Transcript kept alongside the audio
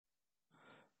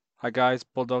Hi guys,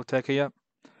 Bulldog Tech here.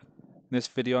 In this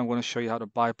video I'm going to show you how to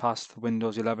bypass the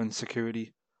Windows 11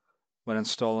 security when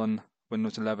installing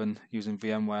Windows 11 using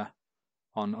VMware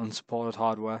on unsupported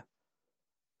hardware.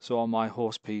 So on my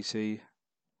host PC, if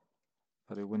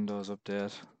I do Windows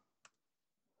Update,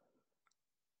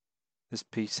 this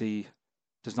PC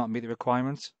does not meet the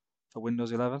requirements for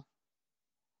Windows 11.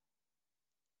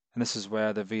 And this is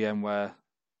where the VMware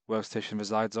Workstation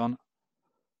resides on.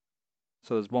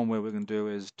 So there's one way we can do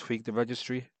is tweak the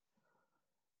registry.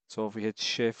 So if we hit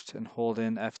Shift and hold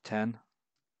in F10,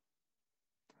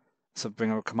 this will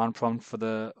bring up a command prompt for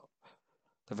the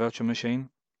virtual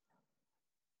machine.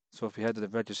 So if we head to the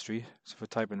registry, so if we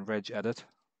type in regedit,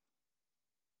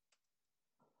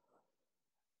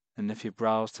 and if you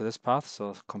browse to this path,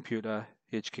 so computer,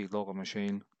 HKey local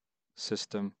machine,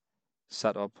 system,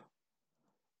 setup,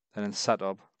 then in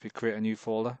setup, if you create a new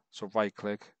folder, so right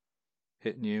click,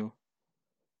 hit new,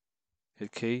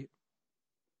 hit key,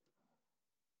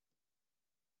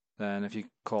 then if you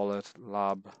call it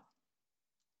lab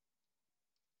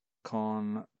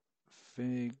config,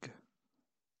 and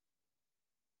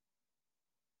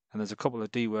there's a couple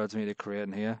of D words we need to create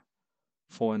in here,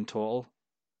 4 in total.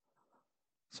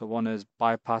 So one is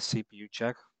bypass CPU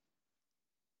check,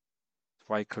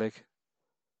 right click,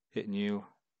 hit new,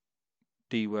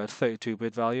 D word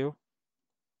 32-bit value.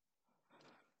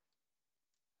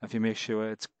 If you make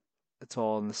sure it's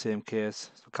all in the same case,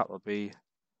 so capital B,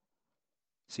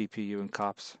 CPU in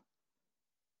caps,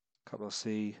 capital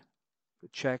C,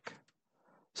 check.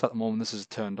 So at the moment this is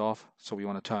turned off, so we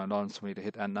want to turn it on, so we need to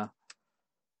hit enter.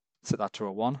 Set that to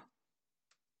a 1.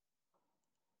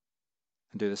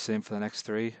 And do the same for the next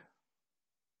 3.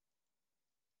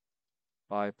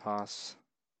 Bypass,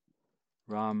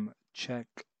 RAM, check.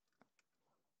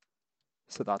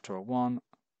 Set that to a 1.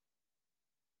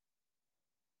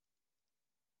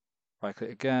 Right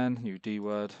click again, new D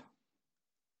word.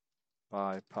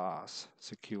 Bypass,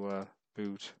 secure,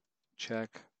 boot,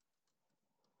 check.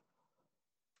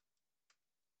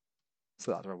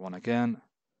 Set that to a 1 again.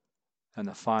 And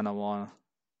the final one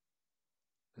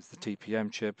is the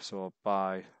TPM chip, so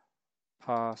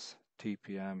bypass,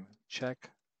 TPM, check.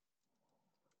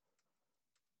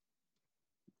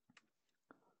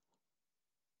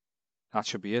 That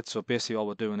should be it. So basically all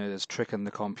we're doing is tricking the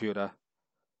computer,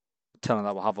 telling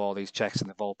that we'll have all these checks and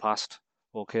they've all passed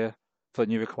okay for the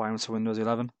new requirements for Windows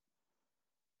 11.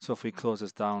 So if we close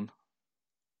this down,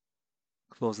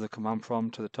 close the command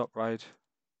prompt to the top right,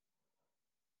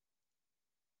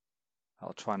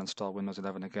 I'll try and install Windows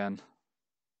 11 again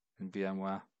in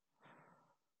VMware.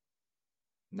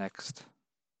 Next.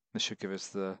 This should give us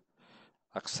the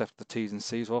accept the T's and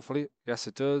C's hopefully. Yes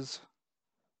it does.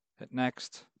 Hit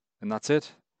next and that's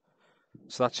it.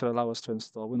 So that should allow us to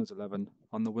install Windows 11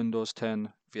 on the Windows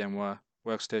 10 VMware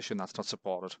Workstation that's not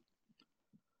supported.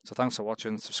 So thanks for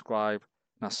watching, subscribe,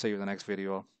 and I'll see you in the next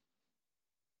video.